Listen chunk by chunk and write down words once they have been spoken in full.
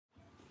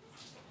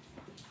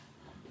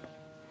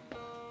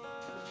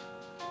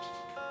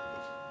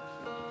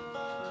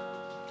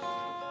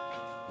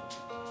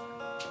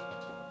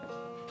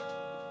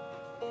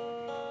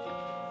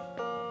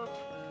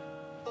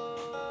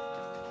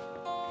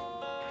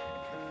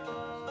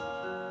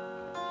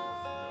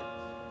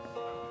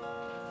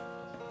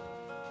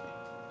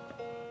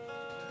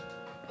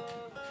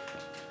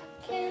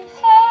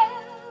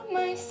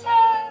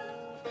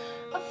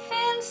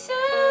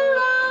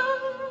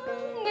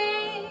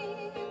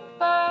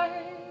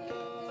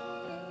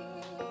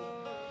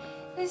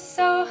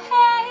so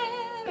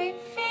heavy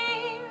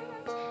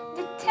fears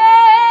to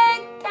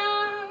take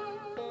down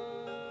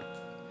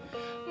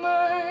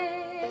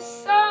my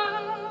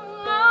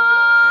soul.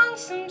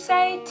 Some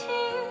say to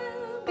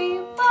be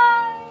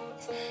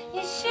wise,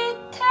 you should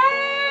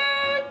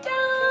tear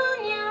down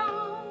your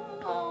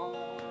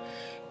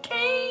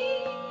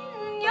dreams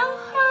and your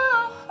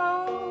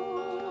hopes.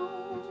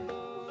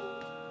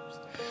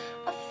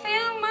 I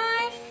feel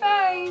my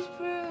face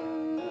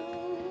bruised.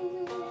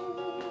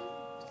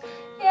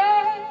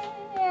 Yeah,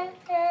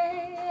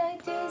 I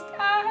just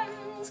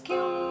ask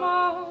you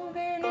more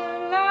than a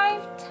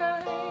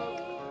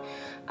lifetime.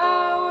 I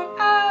want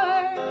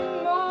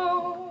hours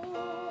more.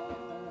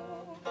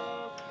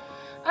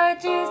 I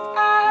just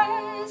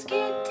ask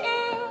you to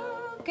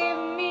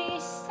give me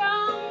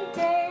some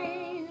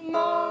days,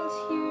 months,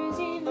 years,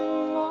 even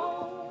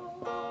more.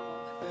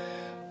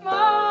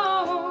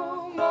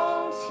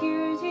 Months,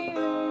 years,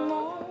 even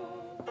more.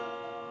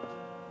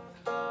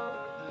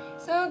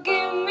 So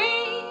give me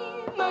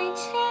my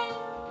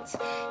chance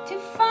to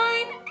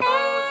find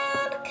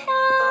and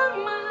count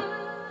myself,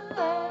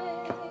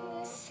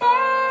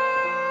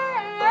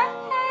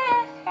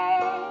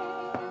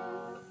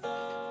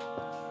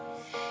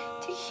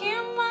 to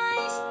hear my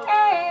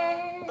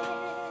steps,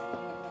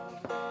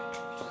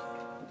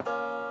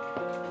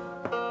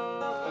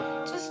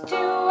 just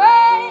to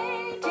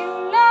wait, to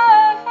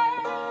learn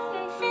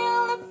and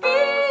feel the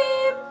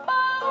beat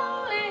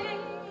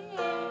falling.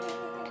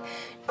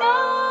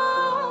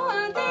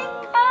 Nothing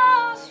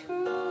goes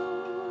through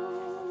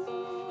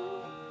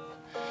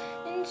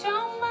and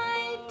show my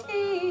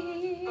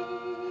tears.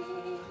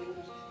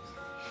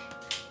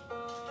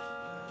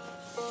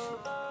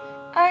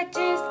 I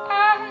just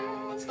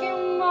ask you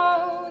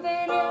more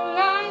than a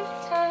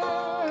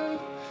lifetime.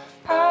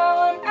 I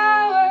want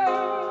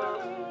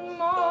hours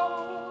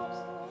more.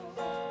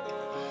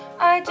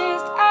 I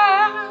just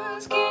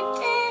ask you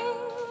to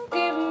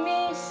give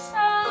me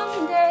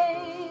some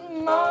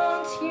days,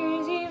 months,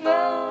 years,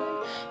 even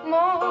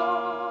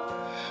more.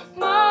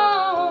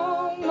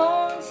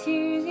 Months,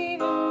 years,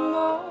 even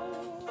more.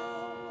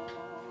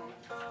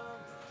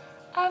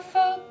 I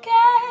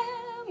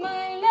forget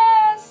my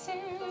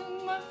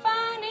lesson, my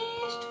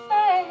vanished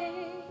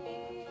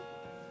fate.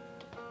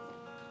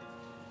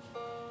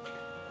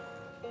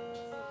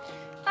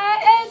 I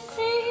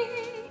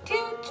agree to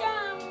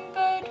jump,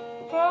 but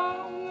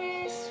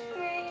promise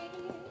me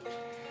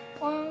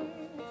one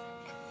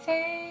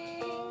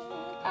thing: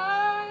 I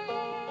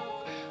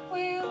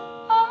will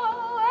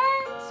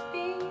always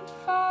be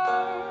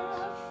far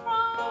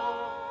from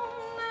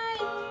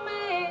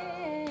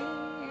nightmares.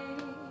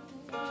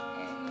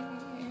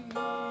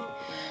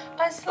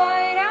 I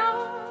slide down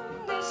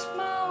this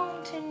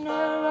mountain, a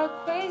rock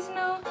weighs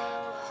no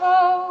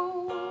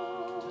hold.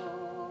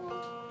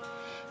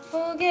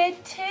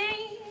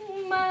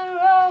 Forgetting my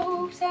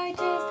ropes, I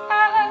just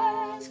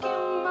ask you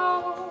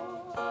more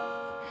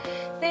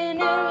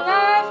than a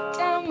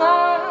lifetime. I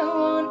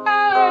want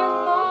hours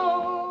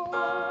more.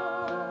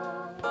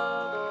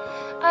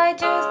 I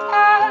just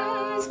ask